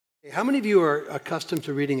How many of you are accustomed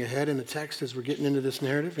to reading ahead in the text as we're getting into this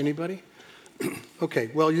narrative? Anybody?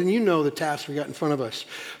 Okay, well, you know the task we got in front of us.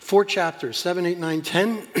 4 chapters, 7, 8, 9,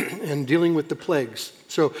 10, and dealing with the plagues.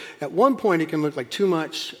 So at one point it can look like too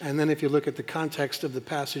much, and then if you look at the context of the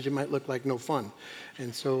passage, it might look like no fun.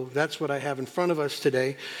 And so that's what I have in front of us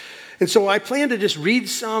today. And so I plan to just read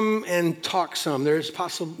some and talk some. There's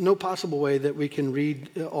no possible way that we can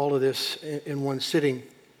read all of this in one sitting.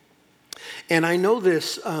 And I know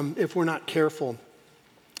this, if we're not careful,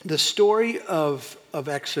 the story of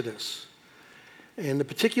Exodus and the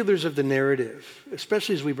particulars of the narrative,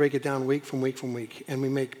 especially as we break it down week from week, and we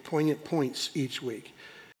make poignant points each week,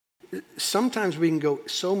 sometimes we can go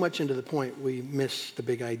so much into the point we miss the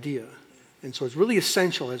big idea. And so it's really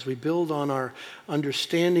essential as we build on our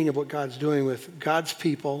understanding of what God's doing with God's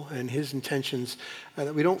people and his intentions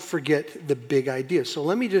that we don't forget the big idea. So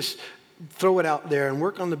let me just throw it out there and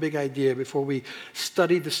work on the big idea before we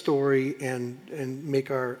study the story and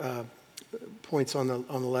make our points on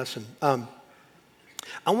the lesson. I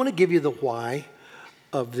want to give you the why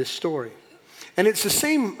of this story. And it's the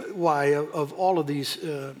same why of all of these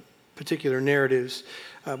particular narratives.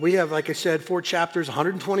 We have, like I said, 4 chapters,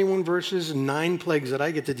 121 verses, and 9 plagues that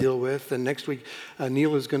I get to deal with. And next week,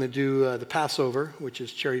 Neil is going to do the Passover, which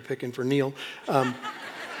is cherry picking for Neil.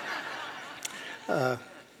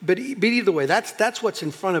 But either way, that's what's in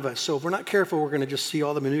front of us. So if we're not careful, we're going to just see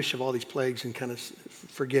all the minutiae of all these plagues and kind of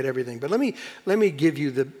forget everything. But let me give you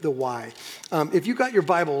the why. If you got your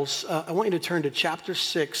Bibles, I want you to turn to chapter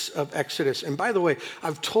 6 of Exodus. And by the way,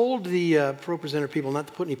 I've told the ProPresenter people not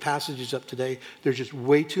to put any passages up today. There's just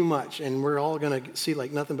way too much, and we're all going to see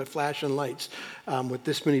like nothing but flashing lights with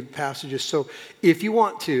this many passages. So if you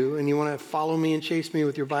want to, and you want to follow me and chase me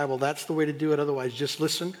with your Bible, that's the way to do it. Otherwise, just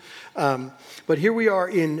listen. But here we are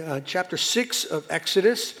in chapter 6 of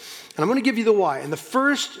Exodus, and I'm going to give you the why. And the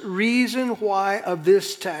first reason why of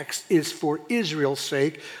this text is for Israel's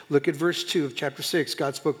sake. Look at verse 2 of chapter 6.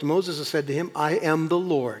 God spoke to Moses and said to him, I am the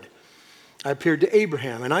Lord. I appeared to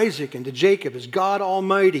Abraham and Isaac and to Jacob as God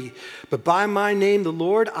Almighty, but by my name, the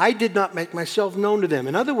Lord, I did not make myself known to them.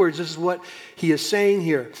 In other words, this is what he is saying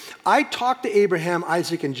here. I talked to Abraham,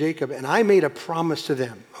 Isaac, and Jacob, and I made a promise to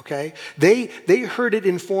them, okay? They heard it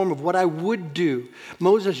in form of what I would do.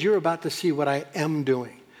 Moses, you're about to see what I am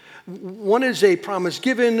doing. One is a promise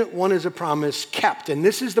given, one is a promise kept. And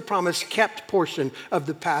this is the promise kept portion of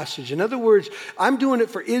the passage. In other words, I'm doing it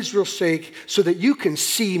for Israel's sake so that you can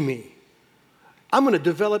see me. I'm going to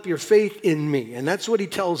develop your faith in me. And that's what he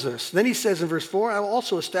tells us. Then he says in verse 4, I will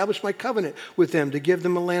also establish my covenant with them to give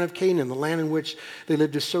them a land of Canaan, the land in which they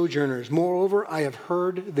lived as sojourners. Moreover, I have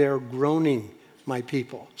heard their groaning, my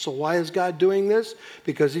people. So why is God doing this?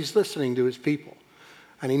 Because he's listening to his people.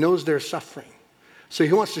 And he knows their suffering. So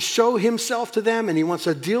he wants to show himself to them, and he wants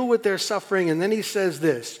to deal with their suffering. And then he says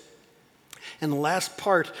this, in the last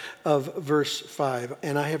part of verse 5,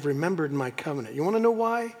 and I have remembered my covenant. You want to know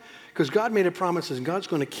why? Because God made a promise, and God's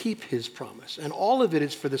going to keep his promise. And all of it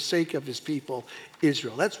is for the sake of his people,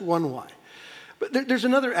 Israel. That's one why. But there's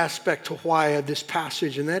another aspect to why of this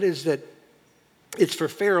passage, and that is that it's for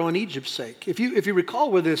Pharaoh and Egypt's sake. If you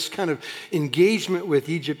recall where this kind of engagement with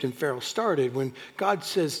Egypt and Pharaoh started, when God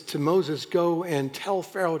says to Moses, go and tell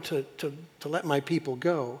Pharaoh to let my people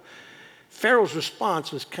go, Pharaoh's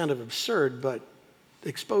response was kind of absurd, but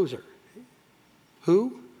exposer.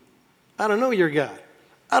 Who? I don't know your God.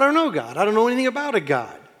 I don't know God. I don't know anything about a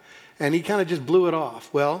God. And he kind of just blew it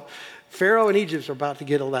off. Well, Pharaoh and Egypt are about to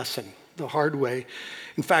get a lesson the hard way.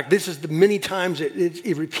 In fact, this is the many times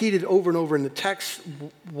it repeated over and over in the text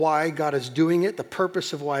why God is doing it, the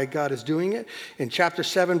purpose of why God is doing it. In chapter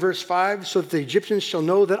 7, verse 5, so that the Egyptians shall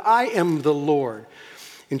know that I am the Lord.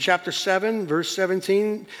 In chapter 7, verse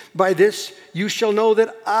 17, by this you shall know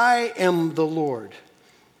that I am the Lord.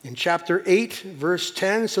 In chapter 8, verse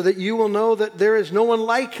 10, so that you will know that there is no one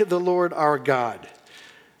like the Lord our God.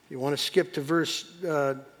 You want to skip to verse,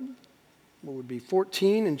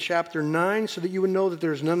 14 in chapter 9, so that you would know that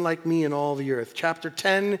there is none like me in all the earth. Chapter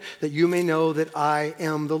 10, that you may know that I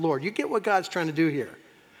am the Lord. You get what God's trying to do here.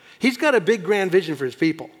 He's got a big grand vision for his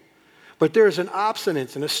people. But there's an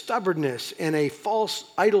obstinance and a stubbornness and a false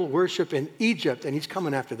idol worship in Egypt, and he's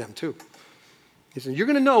coming after them too. He said, you're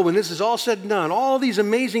going to know when this is all said and done, all these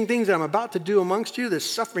amazing things that I'm about to do amongst you, this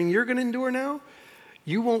suffering you're going to endure now,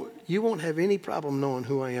 you won't have any problem knowing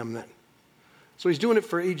who I am then. So he's doing it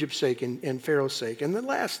for Egypt's sake and Pharaoh's sake. And the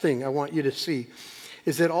last thing I want you to see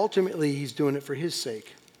is that ultimately he's doing it for his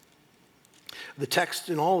sake. The text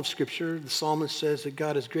in all of Scripture, the psalmist says that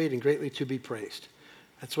God is great and greatly to be praised.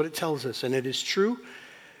 That's what it tells us, and it is true.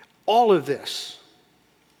 All of this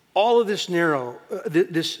All of this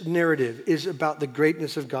narrative is about the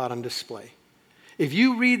greatness of God on display. If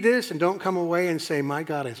you read this and don't come away and say, my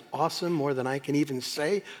God is awesome, more than I can even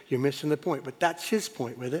say, you're missing the point. But that's his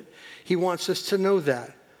point with it. He wants us to know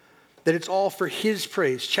that it's all for his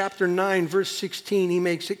praise. Chapter 9, verse 16, he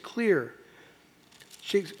makes it clear.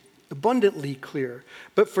 Abundantly clear.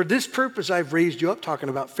 But for this purpose I've raised you up, talking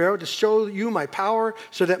about Pharaoh, to show you my power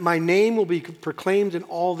so that my name will be proclaimed in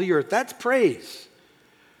all the earth. That's praise.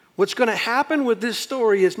 What's going to happen with this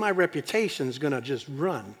story is my reputation is going to just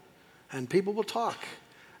run. And people will talk.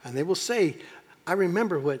 And they will say, I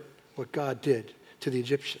remember what God did to the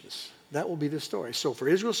Egyptians. That will be the story. So for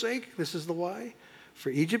Israel's sake, this is the why. For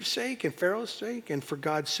Egypt's sake and Pharaoh's sake and for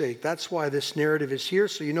God's sake. That's why this narrative is here,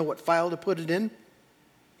 so you know what file to put it in.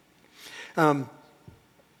 And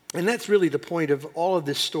that's really the point of all of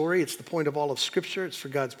this story. It's the point of all of Scripture. It's for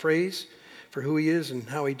God's praise, for who he is and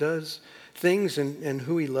how he does things and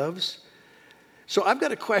who he loves. So I've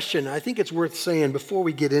got a question. I think it's worth saying before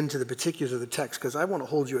we get into the particulars of the text, because I want to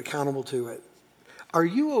hold you accountable to it. Are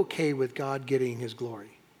you okay with God getting his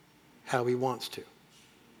glory how he wants to?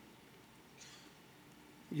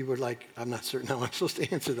 You were like, I'm not certain how I'm supposed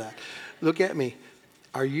to answer that. Look at me.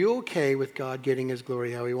 Are you okay with God getting his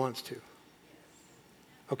glory how he wants to?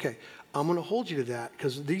 Okay, I'm going to hold you to that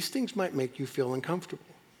because these things might make you feel uncomfortable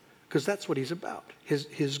because that's what he's about,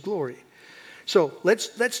 his glory. So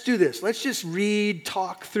let's do this. Let's just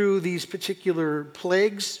talk through these particular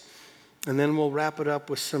plagues, and then we'll wrap it up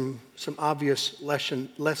with some obvious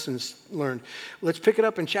lessons learned. Let's pick it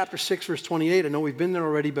up in chapter 6, verse 28. I know we've been there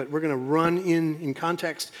already, but we're going to run in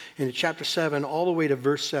context into chapter 7 all the way to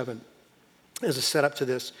verse 7 as a setup to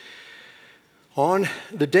this. On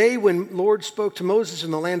the day when the Lord spoke to Moses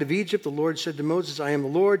in the land of Egypt, the Lord said to Moses, I am the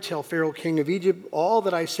Lord. Tell Pharaoh, king of Egypt, all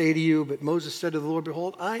that I say to you. But Moses said to the Lord,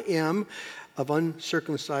 behold, I am of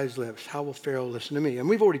uncircumcised lips. How will Pharaoh listen to me? And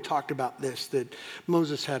we've already talked about this, that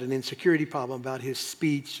Moses had an insecurity problem about his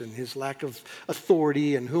speech and his lack of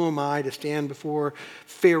authority and who am I to stand before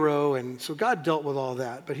Pharaoh. And so God dealt with all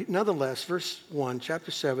that. But nonetheless, verse 1,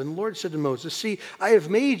 chapter 7, the Lord said to Moses, see, I have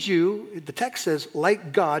made you, the text says,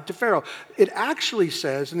 like God to Pharaoh. It actually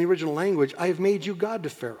says in the original language, I have made you God to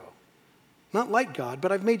Pharaoh. Not like God,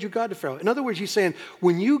 but I've made you God to Pharaoh. In other words, he's saying,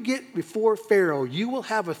 when you get before Pharaoh, you will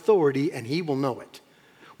have authority and he will know it.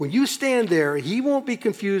 When you stand there, he won't be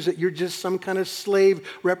confused that you're just some kind of slave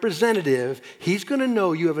representative. He's going to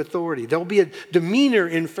know you have authority. There'll be a demeanor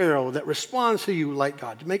in Pharaoh that responds to you like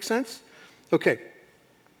God. Does that make sense? Okay.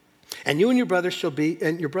 And you and your brother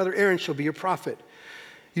Aaron shall be your prophet.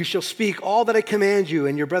 You shall speak all that I command you,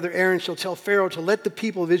 and your brother Aaron shall tell Pharaoh to let the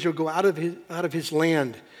people of Israel go out of his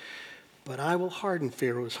land. But I will harden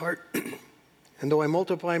Pharaoh's heart. And though I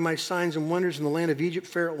multiply my signs and wonders in the land of Egypt,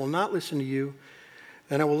 Pharaoh will not listen to you.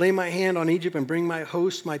 Then I will lay my hand on Egypt and bring my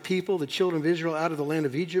host, my people, the children of Israel, out of the land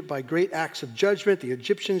of Egypt by great acts of judgment. The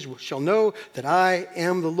Egyptians shall know that I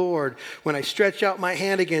am the Lord. When I stretch out my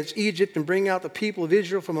hand against Egypt and bring out the people of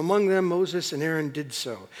Israel from among them, Moses and Aaron did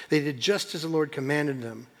so. They did just as the Lord commanded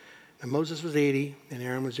them. And Moses was 80 and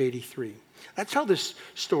Aaron was 83. That's how this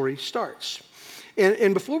story starts.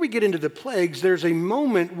 And before we get into the plagues, there's a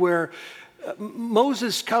moment where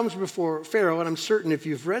Moses comes before Pharaoh, and I'm certain if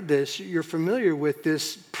you've read this, you're familiar with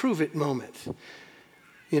this prove it moment.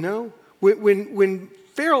 You know, when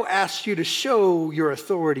Pharaoh asks you to show your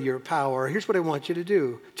authority, your power, here's what I want you to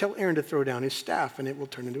do. Tell Aaron to throw down his staff, and it will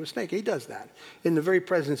turn into a snake. He does that in the very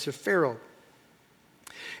presence of Pharaoh.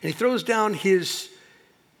 And he throws down his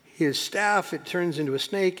staff, it turns into a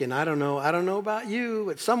snake, and I don't know about you,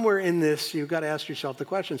 but somewhere in this, you've got to ask yourself the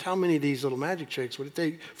questions. How many of these little magic tricks would it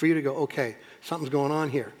take for you to go, okay, something's going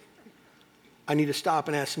on here. I need to stop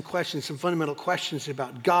and ask some questions, some fundamental questions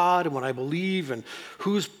about God and what I believe and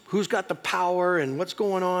who's got the power and what's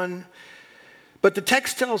going on. But the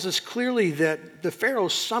text tells us clearly that the Pharaoh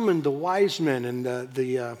summoned the wise men and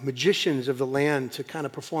the magicians of the land to kind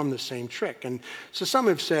of perform the same trick. And so some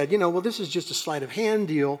have said, well, this is just a sleight of hand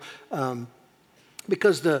deal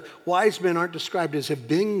because the wise men aren't described as have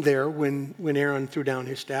been there when Aaron threw down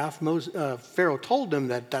his staff. Pharaoh told them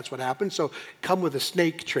that that's what happened, so come with a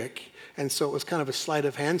snake trick. And so it was kind of a sleight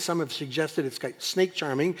of hand. Some have suggested it's like snake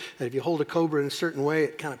charming, that if you hold a cobra in a certain way,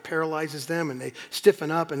 it kind of paralyzes them and they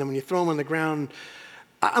stiffen up. And then when you throw them on the ground,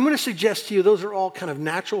 I'm going to suggest to you those are all kind of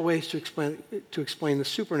natural ways to explain the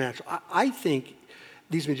supernatural. I think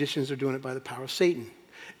these magicians are doing it by the power of Satan.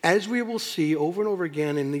 As we will see over and over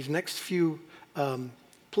again in these next few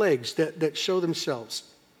plagues that show themselves.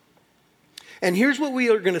 And here's what we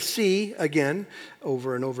are going to see again,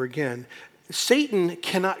 over and over again. Satan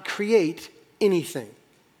cannot create anything.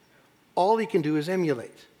 All he can do is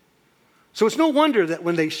emulate. So it's no wonder that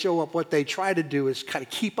when they show up, what they try to do is kind of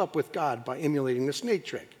keep up with God by emulating the snake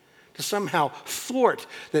trick, to somehow thwart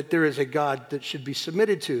that there is a God that should be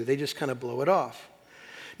submitted to. They just kind of blow it off.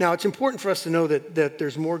 Now, it's important for us to know that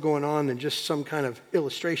there's more going on than just some kind of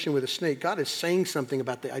illustration with a snake. God is saying something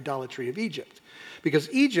about the idolatry of Egypt.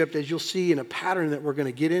 Because Egypt, as you'll see in a pattern that we're going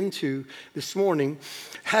to get into this morning,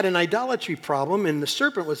 had an idolatry problem, and the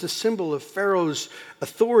serpent was a symbol of Pharaoh's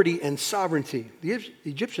authority and sovereignty. The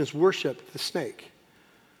Egyptians worshiped the snake.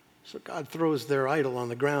 So God throws their idol on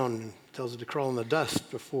the ground and tells it to crawl in the dust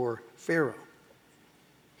before Pharaoh.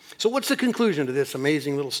 So what's the conclusion to this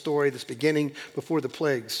amazing little story, this beginning before the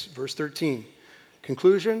plagues? Verse 13.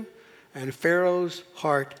 Conclusion, and Pharaoh's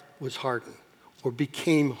heart was hardened, or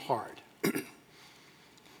became hard.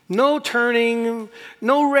 No turning,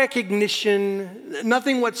 no recognition,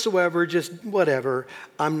 nothing whatsoever, just whatever.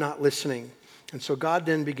 I'm not listening. And so God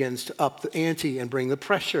then begins to up the ante and bring the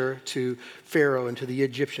pressure to Pharaoh and to the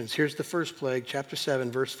Egyptians. Here's the first plague, chapter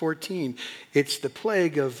 7, verse 14. It's the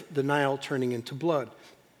plague of the Nile turning into blood.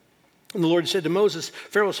 And the Lord said to Moses,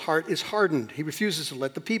 Pharaoh's heart is hardened. He refuses to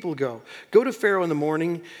let the people go. Go to Pharaoh in the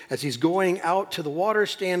morning as he's going out to the water,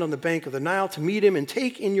 stand on the bank of the Nile to meet him, and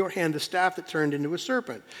take in your hand the staff that turned into a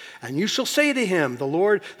serpent. And you shall say to him, the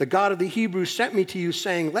Lord, the God of the Hebrews, sent me to you,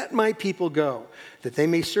 saying, let my people go, that they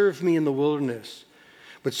may serve me in the wilderness.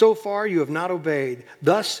 But so far you have not obeyed.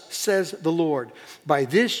 Thus says the Lord, by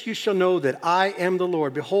this you shall know that I am the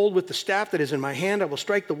Lord. Behold, with the staff that is in my hand, I will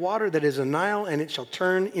strike the water that is in the Nile, and it shall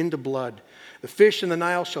turn into blood. The fish in the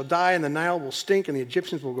Nile shall die, and the Nile will stink, and the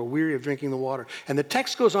Egyptians will go weary of drinking the water. And the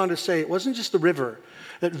text goes on to say it wasn't just the river,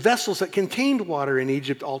 that vessels that contained water in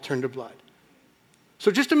Egypt all turned to blood.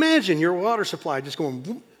 So just imagine your water supply just going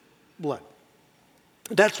whoop, blood.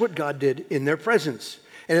 That's what God did in their presence.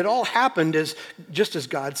 And it all happened just as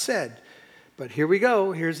God said. But here we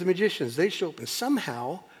go. Here's the magicians. They show up, and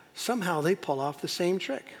somehow they pull off the same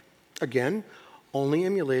trick. Again, only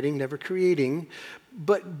emulating, never creating.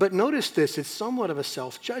 But notice this. It's somewhat of a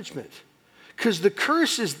self-judgment. Because the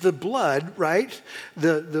curse is the blood, right?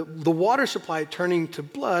 The water supply turning to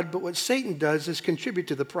blood. But what Satan does is contribute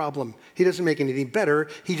to the problem. He doesn't make anything better.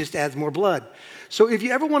 He just adds more blood. So if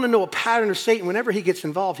you ever want to know a pattern of Satan, whenever he gets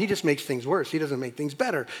involved, he just makes things worse. He doesn't make things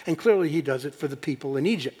better. And clearly he does it for the people in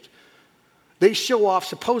Egypt. They show off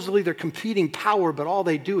supposedly their competing power, but all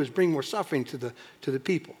they do is bring more suffering to the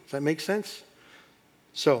people. Does that make sense?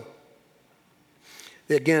 So,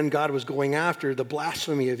 again, God was going after the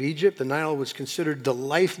blasphemy of Egypt. The Nile was considered the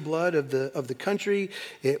lifeblood of the country.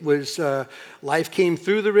 It was life came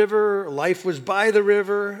through the river. Life was by the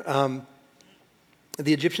river.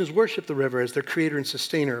 The Egyptians worshiped the river as their creator and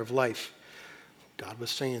sustainer of life. God was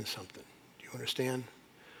saying something. Do you understand?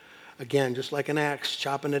 Again, just like an axe,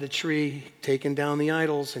 chopping at a tree, taking down the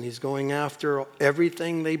idols, and he's going after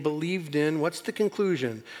everything they believed in. What's the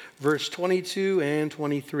conclusion? Verse 22 and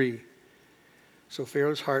 23. So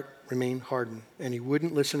Pharaoh's heart remained hardened, and he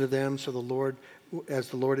wouldn't listen to them, so the Lord, as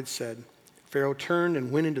the Lord had said. Pharaoh turned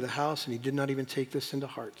and went into the house, and he did not even take this into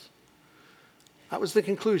heart. That was the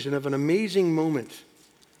conclusion of an amazing moment.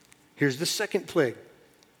 Here's the second plague.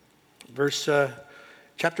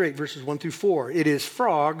 Chapter 8, verses 1 through 4. It is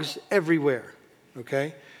frogs everywhere. Okay?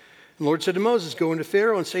 And the Lord said to Moses, go into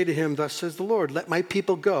Pharaoh and say to him, thus says the Lord, let my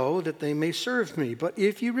people go, that they may serve me. But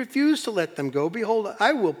if you refuse to let them go, behold,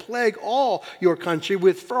 I will plague all your country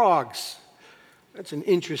with frogs. That's an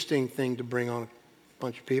interesting thing to bring on a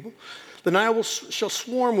bunch of people. The Nile shall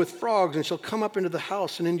swarm with frogs and shall come up into the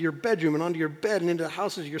house and into your bedroom and onto your bed and into the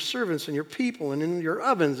houses of your servants and your people and in your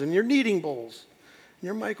ovens and your kneading bowls and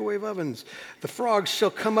your microwave ovens. The frogs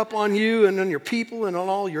shall come up on you and on your people and on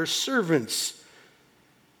all your servants.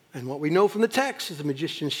 And what we know from the text is the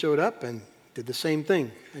magicians showed up and did the same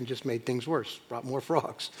thing and just made things worse, brought more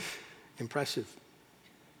frogs. Impressive.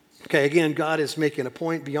 Okay, again, God is making a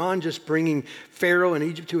point beyond just bringing Pharaoh and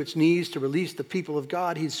Egypt to its knees to release the people of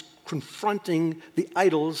God. He's confronting the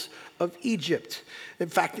idols of Egypt. In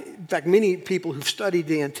fact, many people who've studied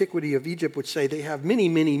the antiquity of Egypt would say they have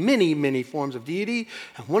many forms of deity.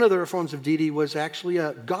 And one of their forms of deity was actually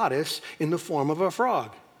a goddess in the form of a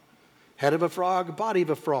frog. Head of a frog, body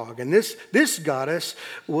of a frog. And this goddess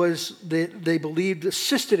was, they believed,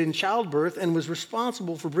 assisted in childbirth and was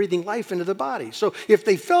responsible for breathing life into the body. So if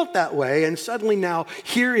they felt that way, and suddenly now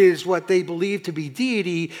here is what they believe to be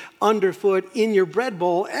deity underfoot in your bread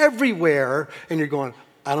bowl everywhere, and you're going,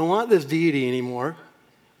 I don't want this deity anymore.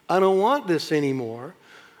 I don't want this anymore.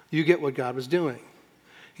 You get what God was doing.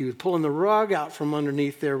 He was pulling the rug out from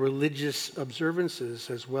underneath their religious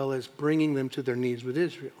observances as well as bringing them to their knees with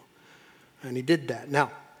Israel. And he did that. Now,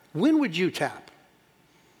 when would you tap?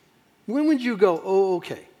 When would you go, oh,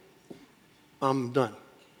 okay, I'm done?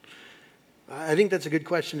 I think that's a good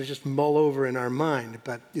question to just mull over in our mind.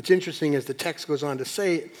 But it's interesting as the text goes on to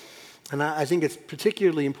say, and I think it's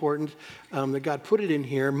particularly important that God put it in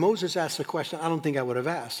here. Moses asks a question I don't think I would have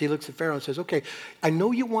asked. He looks at Pharaoh and says, okay, I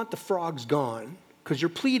know you want the frogs gone because you're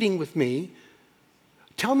pleading with me.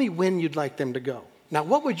 Tell me when you'd like them to go. Now,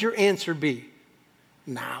 what would your answer be?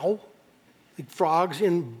 Now? Like frogs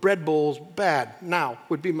in bread bowls, bad. Now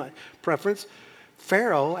would be my preference.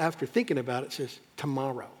 Pharaoh, after thinking about it, says,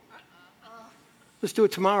 tomorrow. Let's do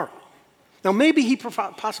it tomorrow. Now, maybe he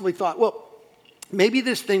possibly thought, well, maybe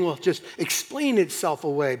this thing will just explain itself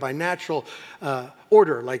away by natural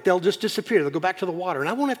order. Like they'll just disappear. They'll go back to the water, and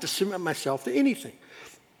I won't have to submit myself to anything.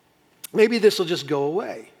 Maybe this will just go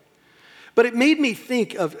away. But it made me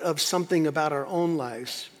think of something about our own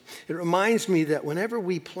lives. It reminds me that whenever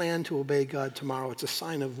we plan to obey God tomorrow, it's a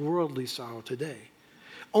sign of worldly sorrow today.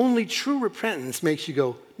 Only true repentance makes you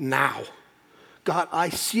go, now. God, I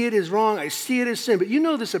see it as wrong. I see it as sin. But you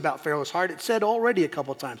know this about Pharaoh's heart. It said already a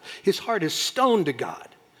couple times. His heart is stone to God.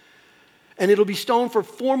 And it'll be stone for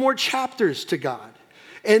 4 more chapters to God.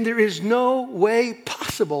 And there is no way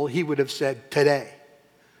possible he would have said today.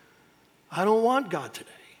 I don't want God today.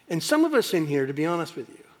 And some of us in here, to be honest with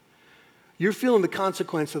you, you're feeling the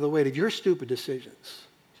consequence of the weight of your stupid decisions.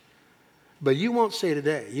 But you won't say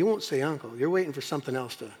today. You won't say uncle. You're waiting for something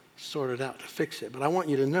else to sort it out, to fix it. But I want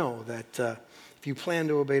you to know that if you plan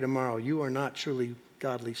to obey tomorrow, you are not truly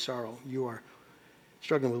godly sorrow. You are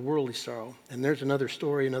struggling with worldly sorrow. And there's another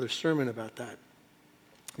story, another sermon about that.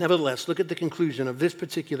 Nevertheless, look at the conclusion of this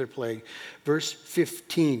particular plague, verse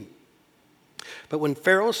 15. But when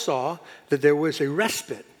Pharaoh saw that there was a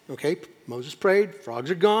respite, okay, Moses prayed, frogs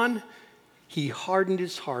are gone, he hardened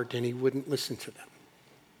his heart and he wouldn't listen to them.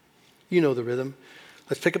 You know the rhythm.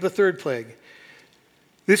 Let's pick up the third plague.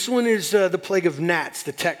 This one is the plague of gnats.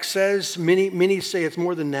 The text says, many say it's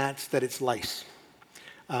more than gnats, that it's lice.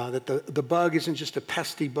 That the bug isn't just a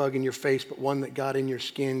pesky bug in your face, but one that got in your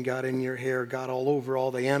skin, got in your hair, got all over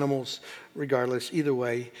all the animals. Regardless, either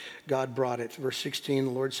way, God brought it. Verse 16,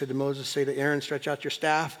 the Lord said to Moses, say to Aaron, stretch out your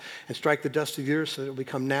staff and strike the dust of the earth so that it will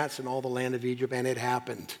become gnats in all the land of Egypt. And it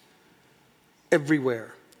happened.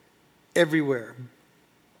 Everywhere. Everywhere.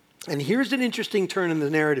 And here's an interesting turn in the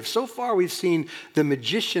narrative. So far, we've seen the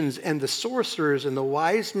magicians and the sorcerers and the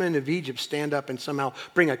wise men of Egypt stand up and somehow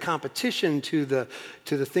bring a competition to the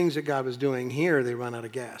things that God was doing. Here, they run out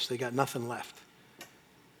of gas. They got nothing left.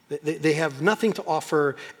 They have nothing to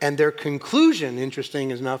offer, and their conclusion,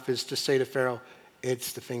 interesting enough, is to say to Pharaoh,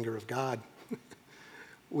 it's the finger of God.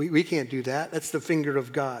 We can't do that. That's the finger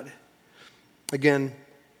of God. Again,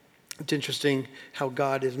 it's interesting how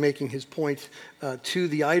God is making his point to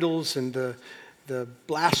the idols and the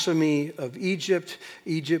blasphemy of Egypt.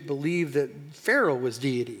 Egypt believed that Pharaoh was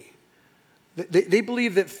deity. They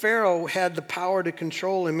believed that Pharaoh had the power to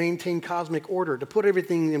control and maintain cosmic order, to put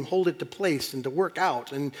everything and hold it to place and to work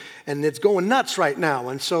out. And it's going nuts right now.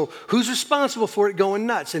 And so who's responsible for it going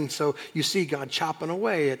nuts? And so you see God chopping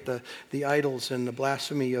away at the idols and the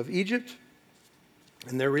blasphemy of Egypt.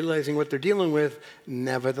 And they're realizing what they're dealing with.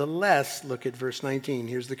 Nevertheless, look at verse 19.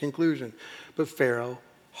 Here's the conclusion. But Pharaoh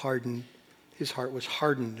hardened. His heart was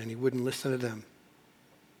hardened, and he wouldn't listen to them.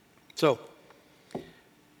 So,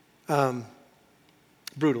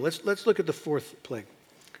 brutal. Let's look at the fourth plague.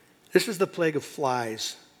 This is the plague of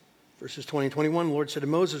flies. Verses 20 and 21, the Lord said to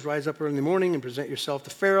Moses, rise up early in the morning and present yourself to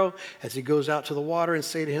Pharaoh as he goes out to the water, and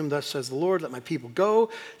say to him, thus says the Lord, let my people go,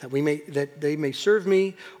 that they may serve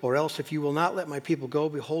me, or else if you will not let my people go,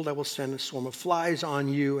 behold, I will send a swarm of flies on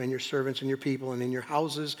you and your servants and your people, and in your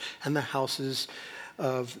houses and the houses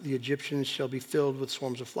of the Egyptians shall be filled with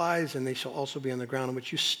swarms of flies, and they shall also be on the ground on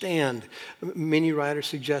which you stand. Many writers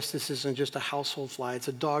suggest this isn't just a household fly, it's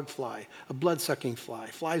a dog fly, a blood-sucking fly,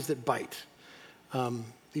 flies that bite.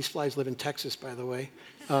 These flies live in Texas, by the way.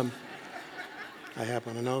 I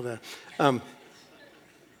happen to know that.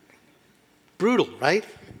 Brutal, right?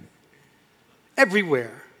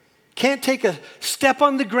 Everywhere. Can't take a step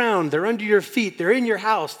on the ground. They're under your feet. They're in your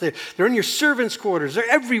house. They're in your servants' quarters. They're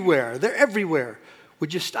everywhere. They're everywhere.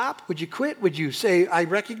 Would you stop? Would you quit? Would you say, I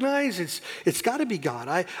recognize it's got to be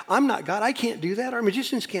God. I'm not God. I can't do that. Our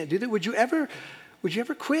magicians can't do that. Would you ever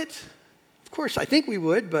quit? Of course, I think we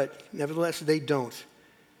would, but nevertheless, they don't.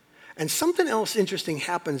 And something else interesting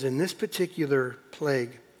happens in this particular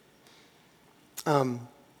plague. I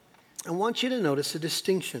want you to notice a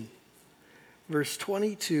distinction. Verse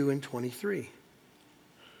 22 and 23.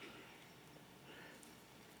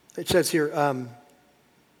 It says here, let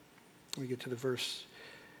me get to the verse.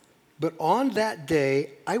 But on that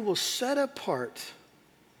day, I will set apart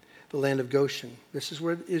the land of Goshen. This is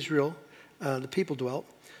where Israel, the people dwelt.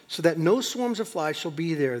 So that no swarms of flies shall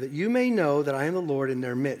be there, that you may know that I am the Lord in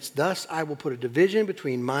their midst. Thus I will put a division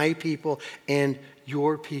between my people and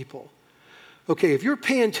your people. Okay, if you're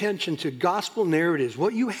paying attention to gospel narratives,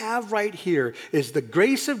 what you have right here is the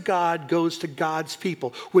grace of God goes to God's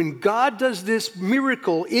people. When God does this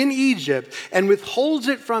miracle in Egypt and withholds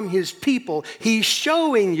it from his people, he's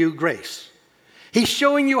showing you grace. He's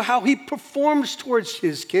showing you how he performs towards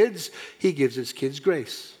his kids. He gives his kids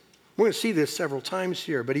grace. We're going to see this several times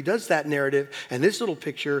here, but he does that narrative and this little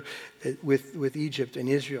picture with Egypt and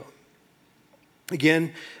Israel.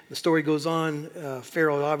 Again, the story goes on.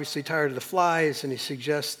 Pharaoh obviously tired of the flies, and he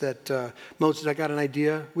suggests that, Moses, I got an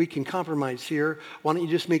idea. We can compromise here. Why don't you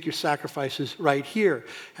just make your sacrifices right here?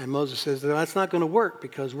 And Moses says, that's not going to work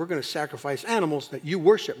because we're going to sacrifice animals that you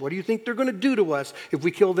worship. What do you think they're going to do to us if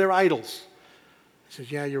we kill their idols? He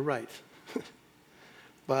says, yeah, you're right.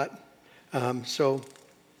 So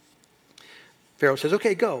Pharaoh says,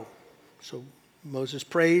 okay, go. So Moses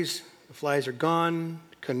prays. The flies are gone.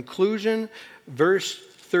 Conclusion, verse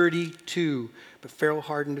 32. But Pharaoh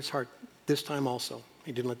hardened his heart this time also.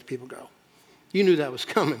 He didn't let the people go. You knew that was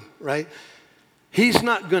coming, right? He's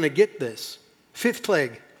not going to get this. Fifth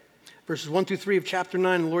plague. Verses 1 through 3 of chapter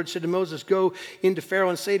 9, the Lord said to Moses, go into Pharaoh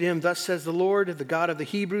and say to him, thus says the Lord, the God of the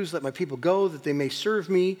Hebrews, let my people go, that they may serve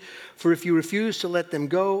me. For if you refuse to let them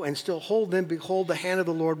go and still hold them, behold, the hand of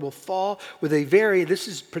the Lord will fall with a this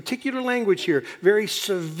is particular language here, very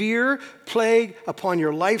severe plague upon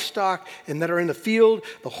your livestock and that are in the field,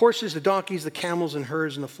 the horses, the donkeys, the camels, and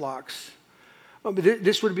herds, and the flocks.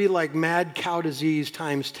 This would be like mad cow disease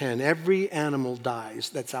times 10. Every animal dies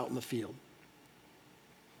that's out in the field.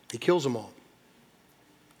 He kills them all.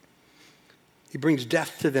 He brings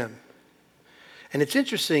death to them. And it's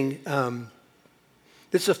interesting,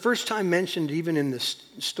 this is the first time mentioned even in this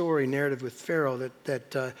story narrative with Pharaoh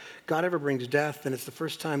that God ever brings death, and it's the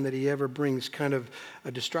first time that he ever brings kind of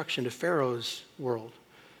a destruction to Pharaoh's world.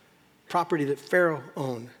 Property that Pharaoh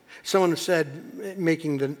owned. Someone said,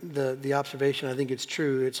 making the observation, I think it's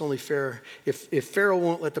true, it's only fair, if Pharaoh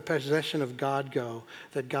won't let the possession of God go,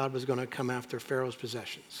 that God was going to come after Pharaoh's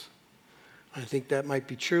possessions. I think that might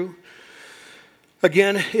be true.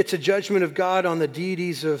 Again, it's a judgment of God on the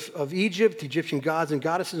deities of Egypt, the Egyptian gods and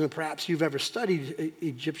goddesses, and perhaps you've ever studied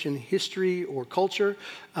Egyptian history or culture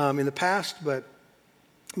in the past, but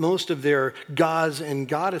most of their gods and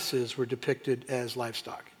goddesses were depicted as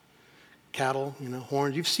livestock. Cattle,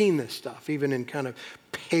 horns. You've seen this stuff, even in kind of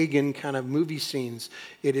pagan kind of movie scenes.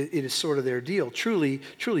 It is sort of their deal. Truly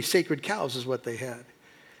sacred cows is what they had.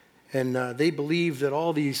 And they believed that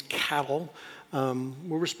all these cattle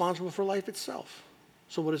were responsible for life itself.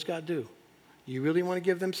 So what does God do? You really want to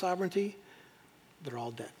give them sovereignty? They're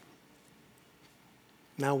all dead.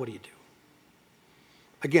 Now what do you do?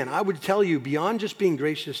 Again, I would tell you, beyond just being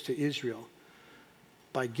gracious to Israel,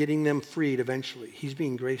 by getting them freed eventually, he's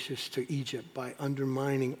being gracious to Egypt by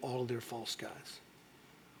undermining all of their false gods.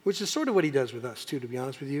 Which is sort of what he does with us too, to be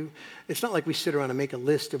honest with you. It's not like we sit around and make a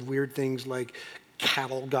list of weird things like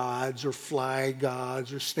cattle gods or fly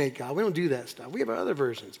gods or snake gods. We don't do that stuff. We have other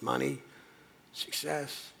versions. Money,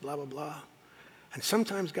 success, blah, blah, blah. And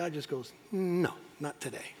sometimes God just goes, no, not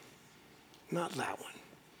today. Not that one.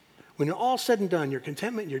 When it's all said and done, your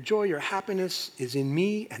contentment, your joy, your happiness is in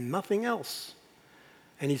me and nothing else.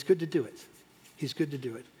 And he's good to do it. He's good to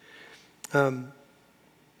do it.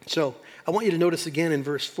 So I want you to notice again in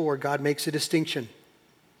verse 4, God makes a distinction.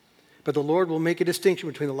 But the Lord will make a distinction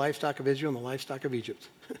between the livestock of Israel and the livestock of Egypt,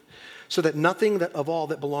 so that nothing of all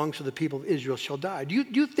that belongs to the people of Israel shall die. Do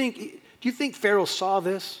you think Pharaoh saw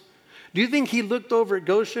this? Do you think he looked over at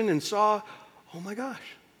Goshen and saw, oh my gosh,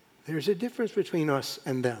 there's a difference between us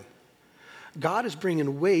and them? God is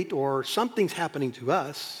bringing weight, or something's happening to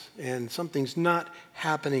us and something's not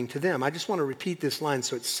happening to them. I just want to repeat this line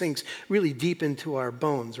so it sinks really deep into our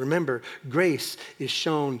bones. Remember, grace is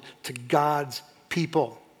shown to God's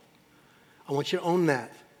people. I want you to own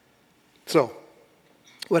that. So,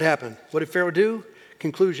 what happened? What did Pharaoh do?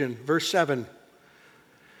 Conclusion, verse 7.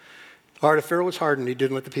 The heart of Pharaoh was hardened. He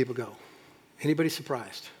didn't let the people go. Anybody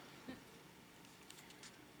surprised?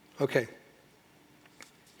 Okay.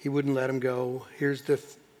 He wouldn't let him go. Here's the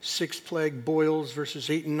sixth plague, boils, verses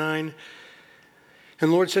 8 and 9.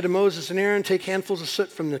 And the Lord said to Moses and Aaron, take handfuls of soot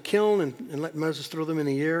from the kiln and let Moses throw them in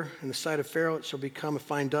the air. In the sight of Pharaoh it shall become a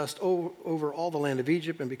fine dust over all the land of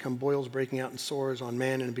Egypt and become boils breaking out in sores on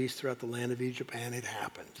man and beast throughout the land of Egypt. And it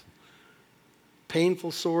happened.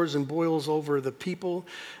 Painful sores and boils over the people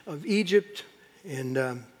of Egypt.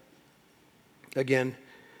 And again,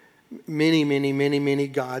 many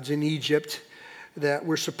gods in Egypt. that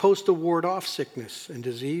were supposed to ward off sickness and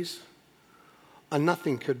disease. And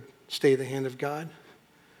nothing could stay the hand of God.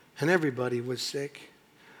 And everybody was sick.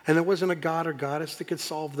 And there wasn't a god or goddess that could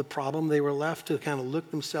solve the problem. They were left to kind of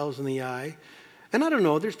look themselves in the eye. And I don't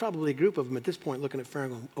know, there's probably a group of them at this point looking at Pharaoh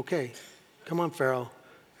going, okay, come on, Pharaoh.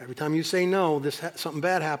 Every time you say no, something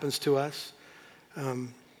bad happens to us.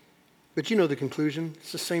 But you know the conclusion.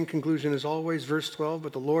 It's the same conclusion as always. Verse 12,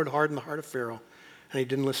 but the Lord hardened the heart of Pharaoh, and he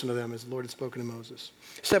didn't listen to them as the Lord had spoken to Moses.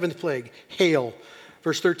 Seventh plague, hail.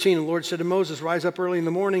 Verse 13, the Lord said to Moses, rise up early in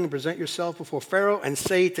the morning and present yourself before Pharaoh and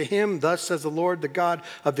say to him, thus says the Lord, the God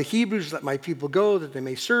of the Hebrews, let my people go that they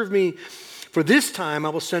may serve me. For this time I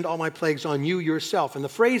will send all my plagues on you yourself. And the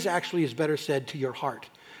phrase actually is better said to your heart.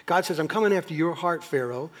 God says, I'm coming after your heart,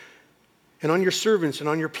 Pharaoh, and on your servants and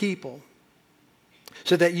on your people,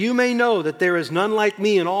 so that you may know that there is none like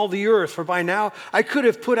me in all the earth. For by now I could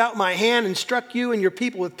have put out my hand and struck you and your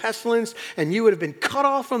people with pestilence, and you would have been cut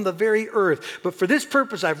off from the very earth. But for this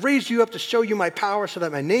purpose I've raised you up to show you my power, so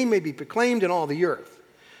that my name may be proclaimed in all the earth.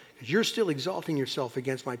 Because you're still exalting yourself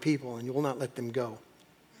against my people, and you will not let them go.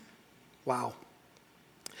 Wow.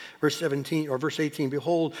 Verse 17 or verse 18,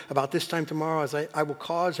 behold, about this time tomorrow, as I will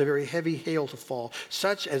cause a very heavy hail to fall,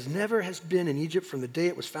 such as never has been in Egypt from the day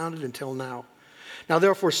it was founded until now. Now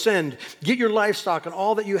therefore send, get your livestock and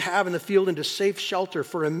all that you have in the field into safe shelter.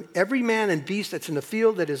 For every man and beast that's in the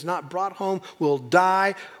field that is not brought home will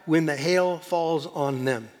die when the hail falls on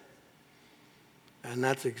them. And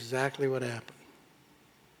that's exactly what happened.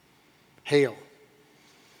 Hail.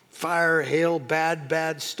 Fire, hail,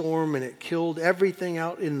 bad storm, and it killed everything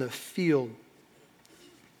out in the field.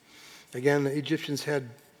 Again, the Egyptians had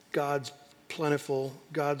gods plentiful,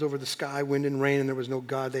 gods over the sky, wind and rain, and there was no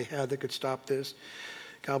god they had that could stop this.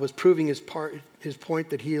 God was proving his point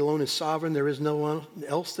that he alone is sovereign. There is no one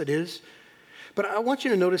else that is. But I want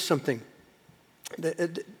you to notice something.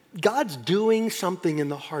 God's doing something in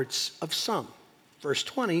the hearts of some. Verse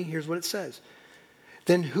 20, here's what it says.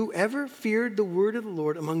 Then whoever feared the word of the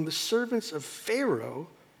Lord among the servants of Pharaoh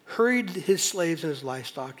hurried his slaves and his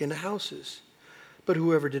livestock into houses. But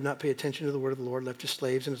whoever did not pay attention to the word of the Lord left his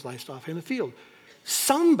slaves and his livestock in the field.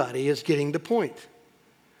 Somebody is getting the point.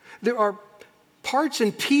 There are parts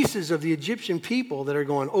and pieces of the Egyptian people that are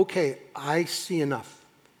going, okay, I see enough.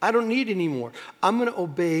 I don't need any more. I'm going to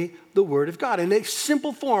obey the word of God. In a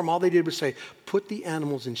simple form, all they did was say, put the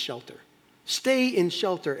animals in shelter. Stay in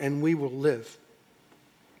shelter and we will live.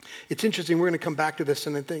 It's interesting, we're going to come back to this,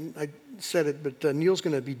 and I think I said it, but Neil's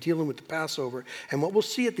going to be dealing with the Passover. And what we'll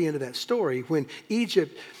see at the end of that story, when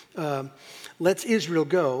Egypt lets Israel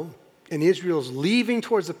go, and Israel's leaving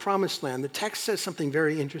towards the promised land, the text says something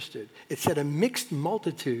very interesting. It said a mixed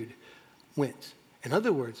multitude went. In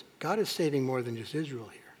other words, God is saving more than just Israel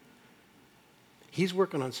here. He's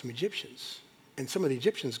working on some Egyptians, and some of the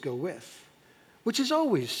Egyptians go with, which is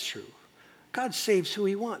always true. God saves who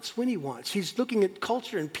he wants, when he wants. He's looking at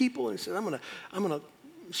culture and people and says, I'm going to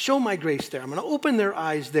show my grace there. I'm going to open their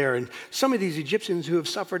eyes there. And some of these Egyptians who have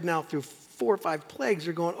suffered now through 4 or 5 plagues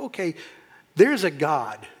are going, okay, there's a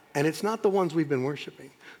God, and it's not the ones we've been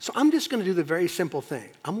worshiping. So I'm just going to do the very simple thing.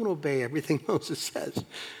 I'm going to obey everything Moses says,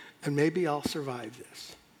 and maybe I'll survive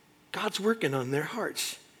this. God's working on their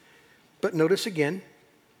hearts. But notice again,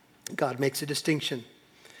 God makes a distinction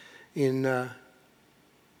in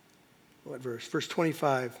what verse? Verse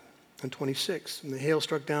 25 and 26. And the hail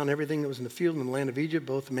struck down everything that was in the field in the land of Egypt,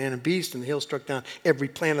 both man and beast. And the hail struck down every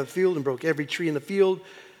plant of the field and broke every tree in the field.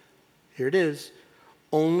 Here it is.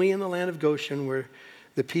 Only in the land of Goshen, where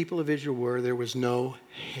the people of Israel were, there was no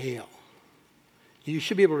hail. You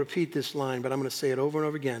should be able to repeat this line, but I'm going to say it over and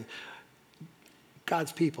over again.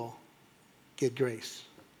 God's people get grace.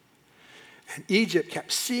 And Egypt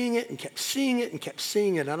kept seeing it and kept seeing it and kept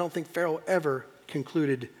seeing it. I don't think Pharaoh ever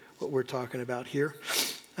concluded what we're talking about here.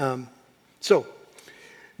 But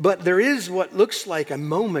there is what looks like a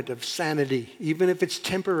moment of sanity, even if it's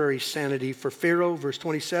temporary sanity for Pharaoh. Verse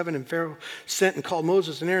 27, and Pharaoh sent and called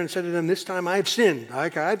Moses and Aaron and said to them, this time I have sinned.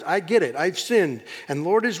 I get it. I've sinned. And the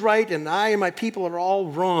Lord is right, and I and my people are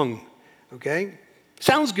all wrong. Okay?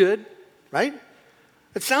 Sounds good, right?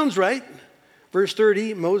 It sounds right. Verse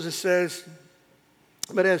 30, Moses says,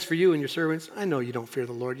 but as for you and your servants, I know you don't fear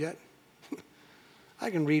the Lord yet. I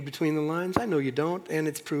can read between the lines. I know you don't, and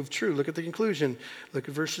it's proved true. Look at the conclusion. Look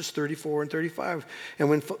at verses 34 and 35. And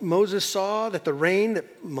when Moses saw that the rain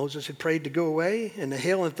that Moses had prayed to go away and the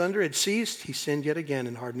hail and thunder had ceased, he sinned yet again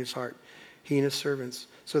and hardened his heart, he and his servants.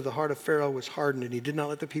 So the heart of Pharaoh was hardened, and he did not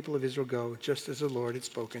let the people of Israel go, just as the Lord had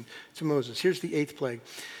spoken to Moses. Here's the 8th plague.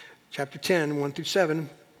 Chapter 10, 1 through 7.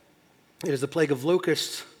 It is the plague of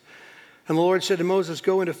locusts. And the Lord said to Moses,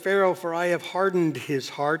 go into Pharaoh, for I have hardened his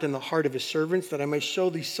heart and the heart of his servants, that I may show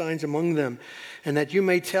these signs among them, and that you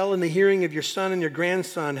may tell in the hearing of your son and your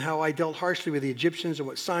grandson how I dealt harshly with the Egyptians and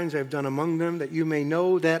what signs I have done among them, that you may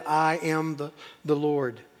know that I am the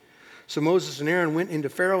Lord. So Moses and Aaron went into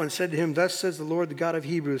Pharaoh and said to him, thus says the Lord, the God of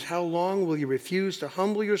Hebrews, how long will you refuse to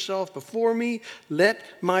humble yourself before me? Let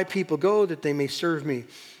my people go, that they may serve me.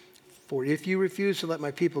 For if you refuse to let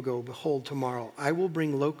my people go, behold, tomorrow I will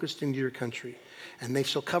bring locusts into your country, and they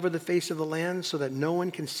shall cover the face of the land so that no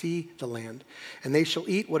one can see the land. And they shall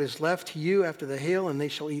eat what is left to you after the hail, and they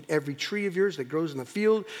shall eat every tree of yours that grows in the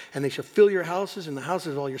field, and they shall fill your houses and the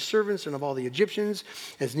houses of all your servants and of all the Egyptians,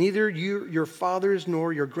 as neither you, your fathers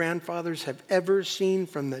nor your grandfathers have ever seen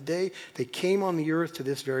from the day they came on the earth to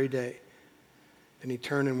this very day. Then he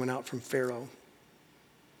turned and went out from Pharaoh.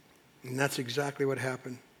 And that's exactly what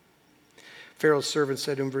happened. Pharaoh's servant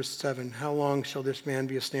said to him, verse 7, how long shall this man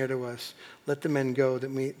be a snare to us? Let the men go,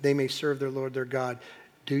 that they may serve their Lord their God.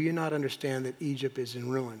 Do you not understand that Egypt is in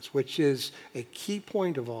ruins? Which is a key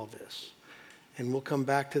point of all this. And we'll come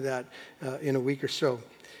back to that in a week or so.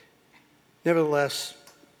 Nevertheless,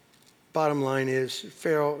 bottom line is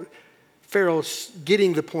Pharaoh's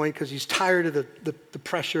getting the point because he's tired of the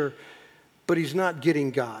pressure, but he's not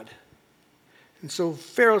getting God. And so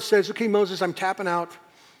Pharaoh says, okay, Moses, I'm tapping out.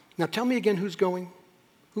 Now tell me again who's going.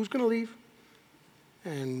 Who's going to leave?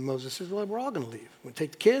 And Moses says, well, we're all going to leave. We're going to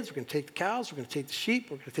take the kids. We're going to take the cows. We're going to take the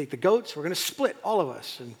sheep. We're going to take the goats. We're going to split, all of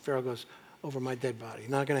us. And Pharaoh goes, over my dead body.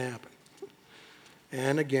 Not going to happen.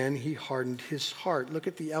 And again, he hardened his heart. Look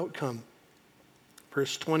at the outcome.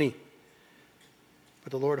 Verse 20.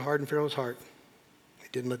 But the Lord hardened Pharaoh's heart. He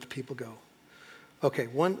didn't let the people go. Okay,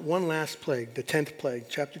 one last plague, the 10th plague.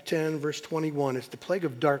 Chapter 10, verse 21. It's the plague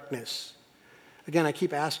of darkness. Again, I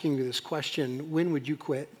keep asking you this question, when would you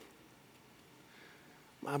quit?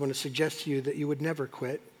 I'm going to suggest to you that you would never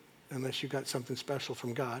quit unless you got something special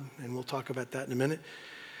from God, and we'll talk about that in a minute.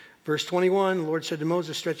 Verse 21, the Lord said to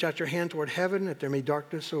Moses, stretch out your hand toward heaven, that there may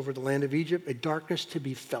darkness over the land of Egypt, a darkness to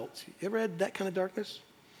be felt. You ever had that kind of darkness?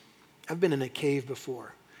 I've been in a cave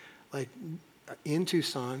before, like in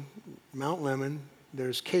Tucson, Mount Lemmon,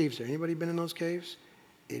 there's caves there. Anybody been in those caves?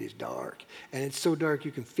 It is dark, and it's so dark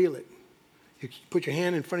you can feel it. You put your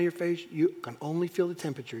hand in front of your face, you can only feel the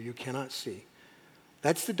temperature. You cannot see.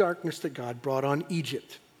 That's the darkness that God brought on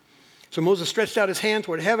Egypt. So Moses stretched out his hand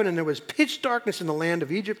toward heaven, and there was pitch darkness in the land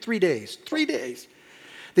of Egypt 3 days. 3 days.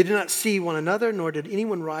 They did not see one another, nor did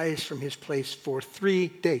anyone rise from his place for 3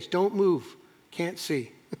 days. Don't move. Can't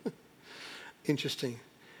see. Interesting.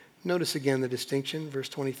 Notice again the distinction, verse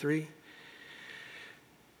 23.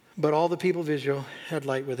 But all the people of Israel had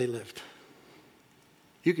light where they lived.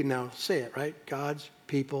 You can now say it, right? God's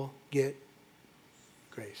people get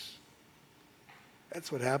grace.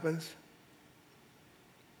 That's what happens.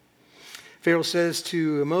 Pharaoh says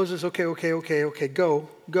to Moses, okay, go,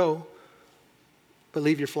 but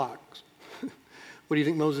leave your flocks. What do you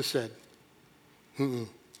think Moses said? We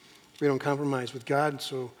don't compromise with God,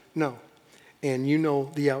 so no. And you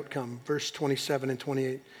know the outcome. Verse 27 and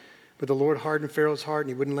 28. But the Lord hardened Pharaoh's heart,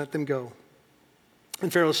 and he wouldn't let them go.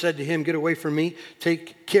 And Pharaoh said to him, get away from me.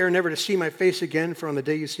 Take care never to see my face again, for on the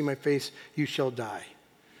day you see my face, you shall die.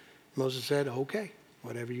 Moses said, okay,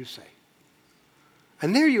 whatever you say.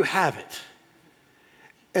 And there you have it.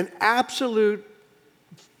 An absolute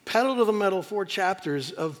pedal to the metal 4 chapters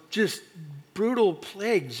of just brutal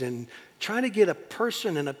plagues and trying to get a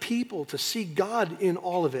person and a people to see God in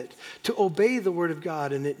all of it, to obey the word of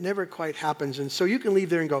God, and it never quite happens. And so you can leave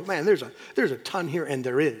there and go, man, there's a ton here, and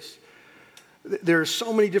there is. There are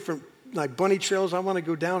so many different like bunny trails I want to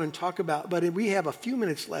go down and talk about, but we have a few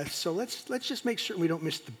minutes left, so let's just make sure we don't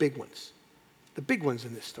miss the big ones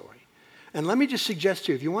in this story. And let me just suggest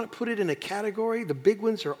to you, if you want to put it in a category, the big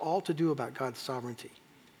ones are all to do about God's sovereignty.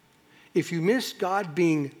 If you miss God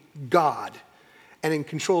being God and in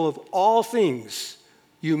control of all things,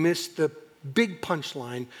 you miss the big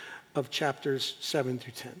punchline of chapters 7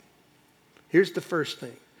 through 10. Here's the first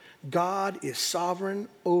thing. God is sovereign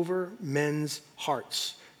over men's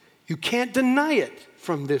hearts. You can't deny it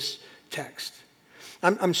from this text.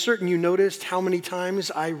 I'm certain you noticed how many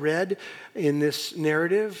times I read in this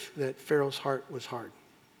narrative that Pharaoh's heart was hard.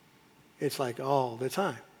 It's like all the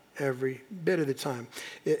time, every bit of the time.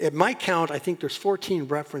 At my count, I think there's 14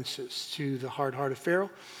 references to the hard heart of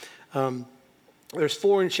Pharaoh. There's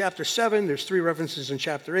 4 in chapter 7, there's 3 references in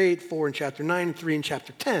chapter 8, 4 in chapter 9, and 3 in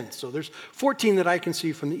chapter 10. So there's 14 that I can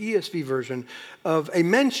see from the ESV version of a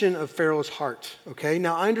mention of Pharaoh's heart. Okay,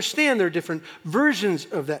 now I understand there are different versions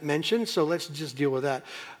of that mention, so let's just deal with that.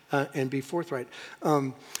 and be forthright.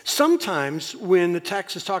 Sometimes when the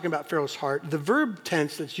text is talking about Pharaoh's heart, the verb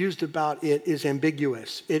tense that's used about it is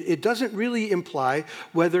ambiguous. It doesn't really imply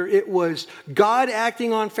whether it was God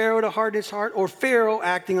acting on Pharaoh to harden his heart or Pharaoh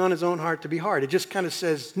acting on his own heart to be hard. It just kind of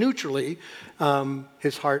says neutrally,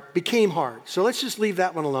 his heart became hard. So let's just leave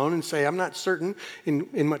that one alone and say I'm not certain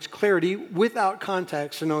in much clarity without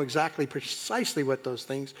context to know exactly precisely what those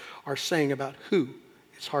things are saying about who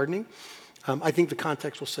is hardening. I think the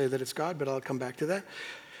context will say that it's God, but I'll come back to that.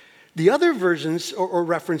 The other versions or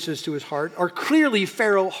references to his heart are clearly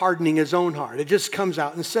Pharaoh hardening his own heart. It just comes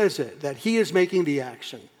out and says it, that he is making the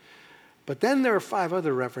action. But then there are 5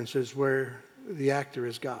 other references where the actor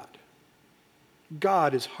is God.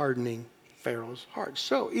 God is hardening Pharaoh's heart.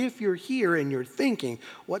 So if you're here and you're thinking,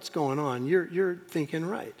 what's going on? You're thinking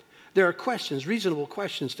right. There are questions, reasonable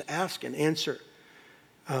questions to ask and answer.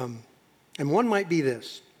 And one might be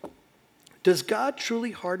this. Does God truly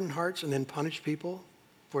harden hearts and then punish people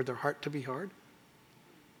for their heart to be hard?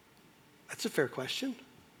 That's a fair question,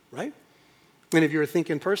 right? And if you're a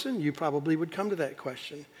thinking person, you probably would come to that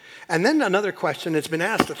question. And then another question that's been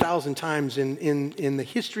asked 1,000 times in the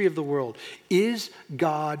history of the world. Is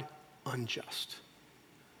God unjust?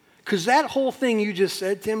 Because that whole thing you just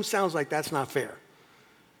said, Tim, sounds like that's not fair.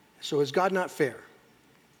 So is God not fair?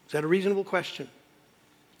 Is that a reasonable question?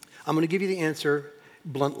 I'm going to give you the answer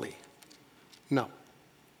bluntly. No.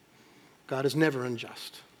 God is never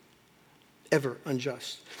unjust. Ever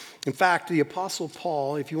unjust. In fact, the Apostle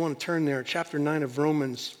Paul, if you want to turn there, chapter 9 of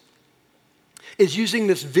Romans, is using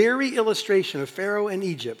this very illustration of Pharaoh and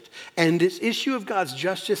Egypt and this issue of God's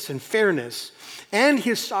justice and fairness and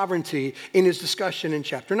his sovereignty in his discussion in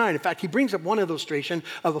chapter 9. In fact, he brings up one illustration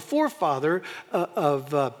of a forefather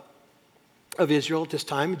of Israel at this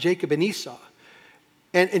time, Jacob and Esau.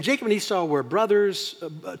 And Jacob and Esau were brothers,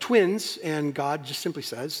 twins, and God just simply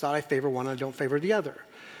says that I favor one, I don't favor the other.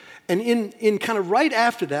 And in kind of right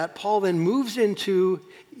after that, Paul then moves into,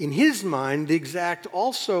 in his mind, the exact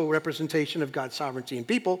also representation of God's sovereignty in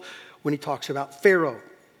people when he talks about Pharaoh.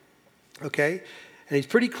 Okay? And he's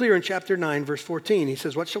pretty clear in chapter 9, verse 14. He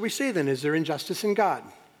says, what shall we say then? Is there injustice in God?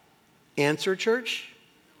 Answer, church?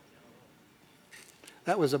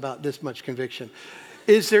 That was about this much conviction.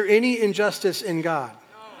 Is there any injustice in God?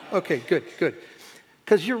 Okay, good.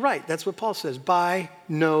 Because you're right. That's what Paul says. By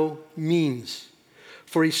no means.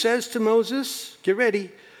 For he says to Moses, get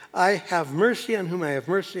ready, I have mercy on whom I have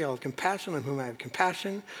mercy. I'll have compassion on whom I have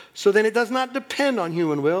compassion. So then it does not depend on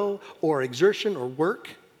human will or exertion or work,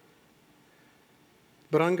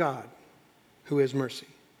 but on God who has mercy.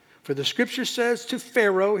 For the scripture says to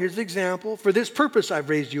Pharaoh, here's the example, for this purpose I've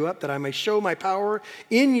raised you up, that I may show my power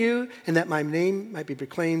in you and that my name might be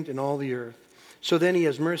proclaimed in all the earth. So then he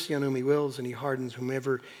has mercy on whom he wills, and he hardens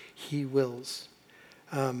whomever he wills.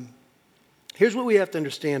 Here's what we have to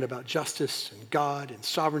understand about justice and God and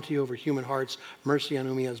sovereignty over human hearts, mercy on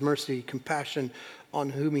whom he has mercy, compassion on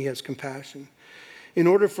whom he has compassion. In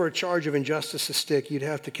order for a charge of injustice to stick, you'd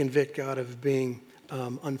have to convict God of being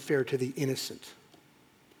unfair to the innocent.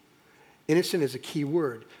 Innocent is a key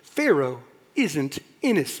word. Pharaoh isn't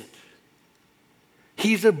innocent.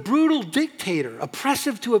 He's a brutal dictator,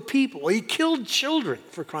 oppressive to a people. He killed children,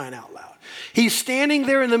 for crying out loud. He's standing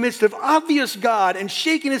there in the midst of obvious God and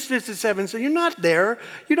shaking his fist at heaven, saying, you're not there,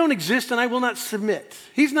 you don't exist, and I will not submit.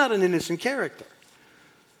 He's not an innocent character.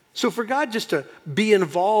 So for God just to be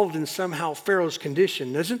involved in somehow Pharaoh's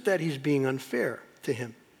condition, isn't that he's being unfair to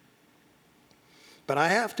him? But I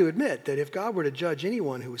have to admit that if God were to judge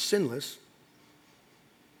anyone who was sinless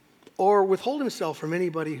or withhold himself from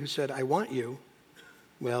anybody who said, I want you,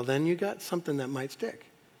 well, then you got something that might stick.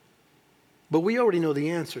 But we already know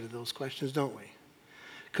the answer to those questions, don't we?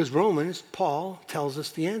 Because Romans, Paul tells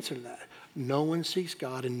us the answer to that. No one seeks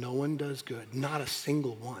God and no one does good. Not a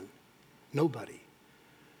single one. Nobody.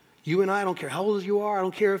 You and I don't care how old you are. I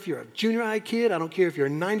don't care if you're a junior high kid. I don't care if you're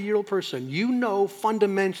a 90-year-old person. You know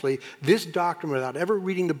fundamentally this doctrine without ever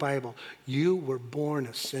reading the Bible. You were born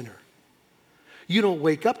a sinner. You don't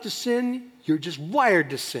wake up to sin. You're just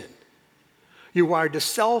wired to sin. You're wired to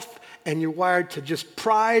self, and you're wired to just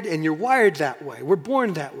pride, and you're wired that way. We're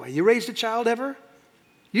born that way. You raised a child ever?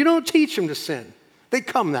 You don't teach them to sin. They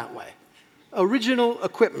come that way. Original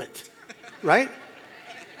equipment, right?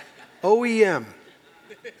 OEM.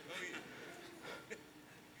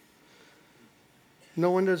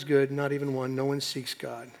 No one does good, not even one. No one seeks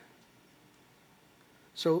God.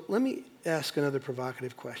 So let me ask another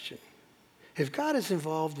provocative question. If God is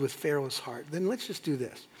involved with Pharaoh's heart, then let's just do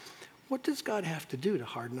this. What does God have to do to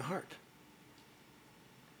harden a heart?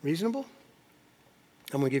 Reasonable?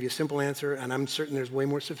 I'm going to give you a simple answer, and I'm certain there's way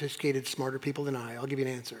more sophisticated, smarter people than I. I'll give you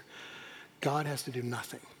an answer. God has to do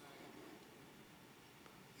nothing.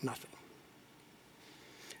 Nothing.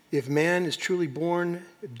 If man is truly born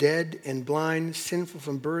dead and blind, sinful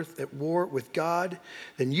from birth, at war with God,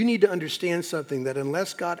 then you need to understand something, that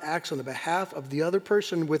unless God acts on the behalf of the other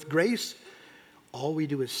person with grace, all we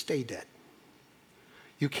do is stay dead.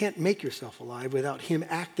 You can't make yourself alive without him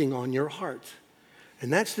acting on your heart.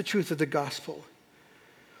 And that's the truth of the gospel.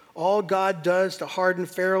 All God does to harden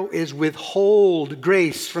Pharaoh is withhold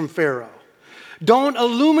grace from Pharaoh. Don't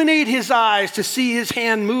illuminate his eyes to see his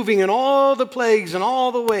hand moving in all the plagues and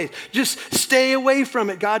all the ways. Just stay away from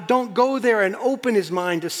it, God. Don't go there and open his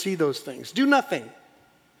mind to see those things. Do nothing.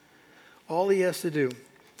 All he has to do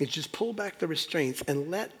is just pull back the restraints and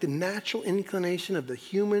let the natural inclination of the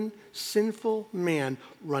human, sinful man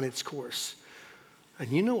run its course. And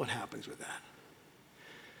you know what happens with that.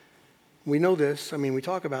 We know this. I mean, we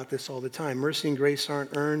talk about this all the time. Mercy and grace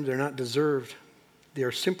aren't earned. They're not deserved. They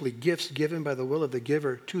are simply gifts given by the will of the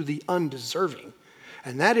giver to the undeserving.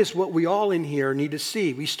 And that is what we all in here need to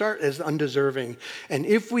see. We start as undeserving. And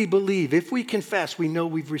if we believe, if we confess, we know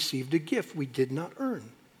we've received a gift we did not earn.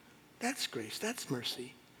 That's grace. That's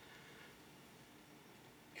mercy.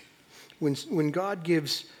 When God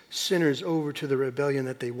gives sinners over to the rebellion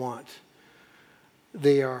that they want,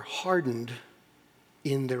 they are hardened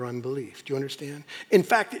in their unbelief. Do you understand? In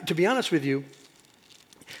fact, to be honest with you,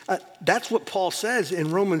 that's what Paul says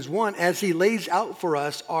in Romans 1 as he lays out for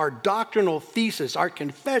us our doctrinal thesis, our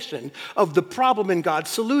confession of the problem and God's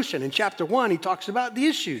solution. In chapter 1, he talks about the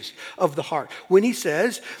issues of the heart. When he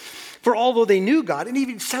says, for although they knew God, and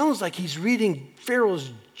even sounds like he's reading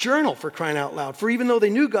Pharaoh's journal, for crying out loud. For even though they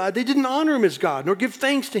knew God, they didn't honor him as God, nor give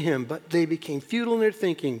thanks to him, but they became futile in their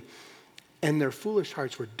thinking, and their foolish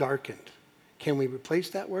hearts were darkened. Can we replace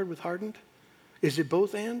that word with hardened? Is it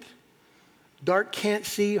both and? Dark can't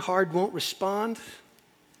see, hard won't respond.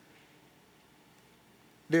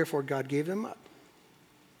 Therefore, God gave them up.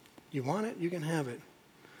 You want it, you can have it.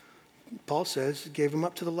 Paul says, gave them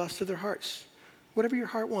up to the lust of their hearts. Whatever your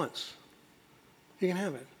heart wants, you can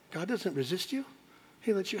have it. God doesn't resist you.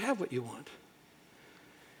 He lets you have what you want.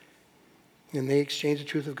 And they exchanged the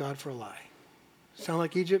truth of God for a lie. Sound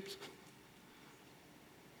like Egypt?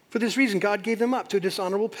 For this reason, God gave them up to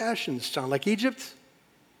dishonorable passions. Sound like Egypt?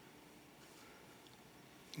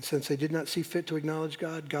 And since they did not see fit to acknowledge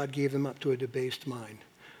God, God gave them up to a debased mind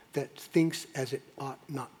that thinks as it ought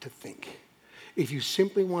not to think. If you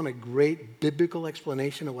simply want a great biblical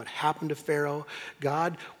explanation of what happened to Pharaoh,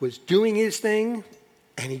 God was doing his thing,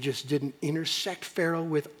 and he just didn't intersect Pharaoh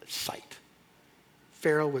with sight.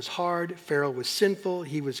 Pharaoh was hard. Pharaoh was sinful.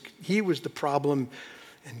 He was the problem,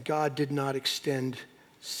 and God did not extend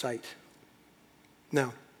sight.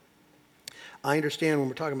 Now, I understand when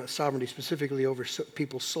we're talking about sovereignty, specifically over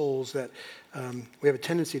people's souls, that we have a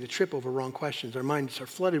tendency to trip over wrong questions. Our minds are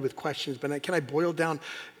flooded with questions, but can I boil down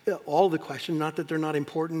all the questions? Not that they're not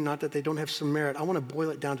important, not that they don't have some merit. I want to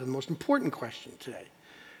boil it down to the most important question today.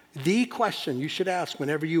 The question you should ask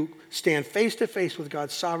whenever you stand face to face with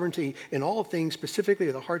God's sovereignty in all things,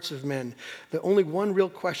 specifically the hearts of men, the only one real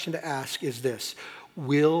question to ask is this: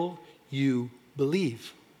 will you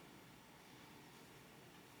believe?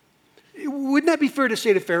 Wouldn't that be fair to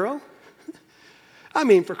say to Pharaoh? I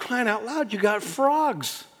mean, for crying out loud, you got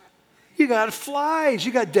frogs, you got flies,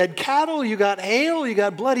 you got dead cattle, you got hail, you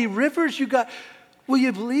got bloody rivers, will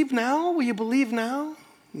you believe now? Will you believe now?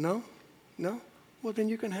 No? Well, then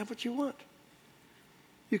you can have what you want.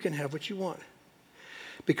 You can have what you want.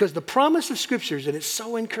 Because the promise of Scriptures, and it's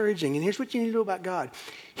so encouraging, and here's what you need to know about God.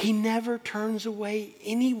 He never turns away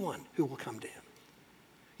anyone who will come to him.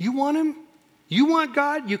 You want him? You want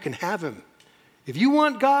God? You can have him. If you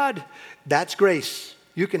want God, that's grace.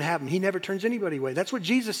 You can have him. He never turns anybody away. That's what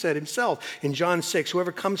Jesus said himself in John 6.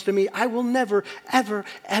 Whoever comes to me, I will never, ever,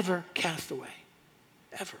 ever cast away.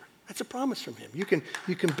 Ever. That's a promise from him. You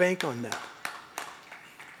can bank on that.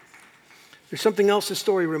 There's something else this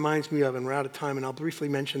story reminds me of, and we're out of time, and I'll briefly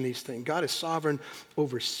mention these things. God is sovereign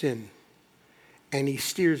over sin, and he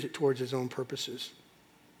steers it towards his own purposes.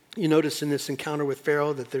 You notice in this encounter with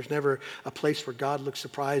Pharaoh that there's never a place where God looks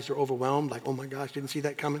surprised or overwhelmed, like, oh my gosh, didn't see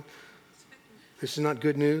that coming. This is not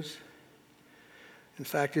good news. In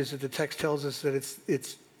fact, is that the text tells us that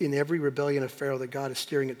it's in every rebellion of Pharaoh that God is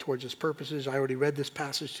steering it towards his purposes. I already read this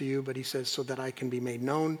passage to you, but he says, so that I can be made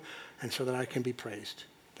known and so that I can be praised.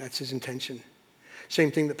 That's his intention. Same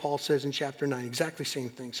thing that Paul says in chapter 9, exactly same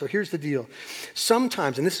thing. So here's the deal.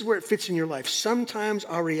 Sometimes, and this is where it fits in your life, sometimes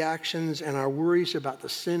our reactions and our worries about the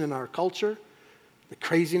sin in our culture, the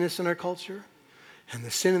craziness in our culture, and the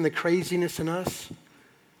sin and the craziness in us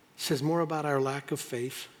says more about our lack of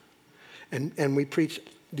faith. And we preach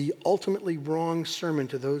the ultimately wrong sermon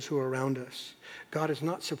to those who are around us. God is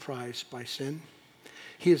not surprised by sin.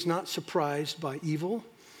 He is not surprised by evil.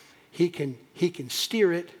 He can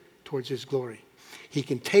steer it towards his glory. He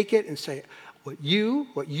can take it and say, what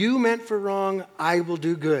you meant for wrong, I will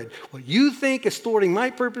do good. What you think is thwarting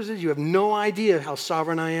my purposes, you have no idea how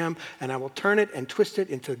sovereign I am, and I will turn it and twist it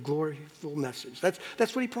into a gloriful message.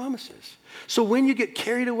 That's what he promises. So when you get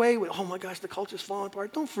carried away with, oh my gosh, the culture's falling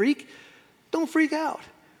apart, don't freak out.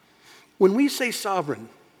 When we say sovereign,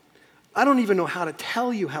 I don't even know how to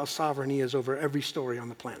tell you how sovereign he is over every story on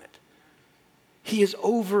the planet. He is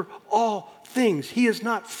over all things. He is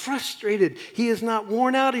not frustrated. He is not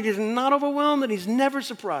worn out. He is not overwhelmed, and he's never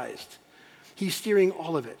surprised. He's steering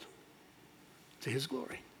all of it to his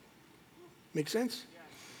glory. Make sense?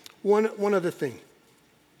 One other thing.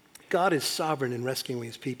 God is sovereign in rescuing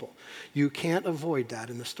his people. You can't avoid that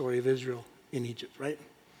in the story of Israel in Egypt, right?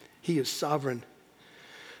 He is sovereign.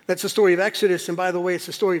 That's the story of Exodus, and by the way, it's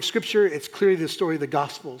the story of Scripture. It's clearly the story of the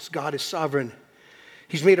Gospels. God is sovereign.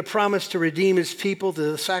 He's made a promise to redeem his people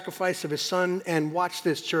through the sacrifice of his son, and watch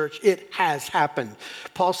this, church, it has happened.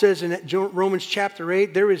 Paul says in Romans chapter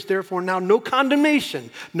 8, there is therefore now no condemnation,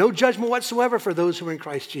 no judgment whatsoever for those who are in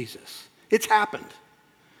Christ Jesus. It's happened.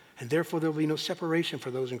 And therefore there will be no separation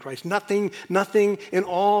for those in Christ. Nothing in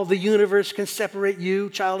all the universe can separate you,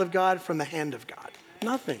 child of God, from the hand of God.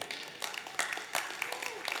 Nothing.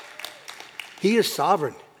 He is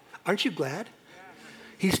sovereign. Aren't you glad?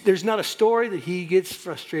 There's not a story that he gets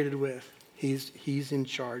frustrated with. He's in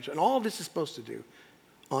charge. And all this is supposed to do,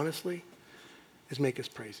 honestly, is make us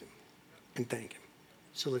praise him and thank him.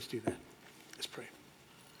 So let's do that. Let's pray.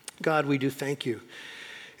 God, we do thank you.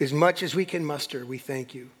 As much as we can muster, we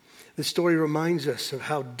thank you. This story reminds us of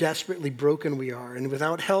how desperately broken we are. And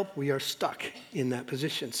without help, we are stuck in that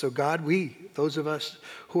position. So God, those of us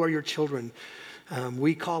who are your children,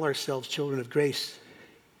 we call ourselves children of grace.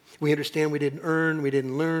 We understand we didn't earn, we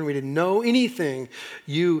didn't learn, we didn't know anything.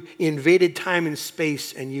 You invaded time and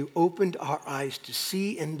space, and you opened our eyes to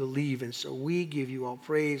see and believe. And so we give you all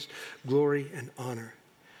praise, glory, and honor.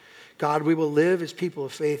 God, we will live as people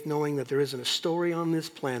of faith knowing that there isn't a story on this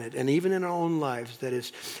planet, and even in our own lives, that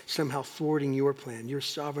is somehow thwarting your plan. You're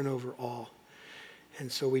sovereign over all.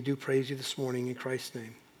 And so we do praise you this morning in Christ's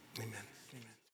name. Amen.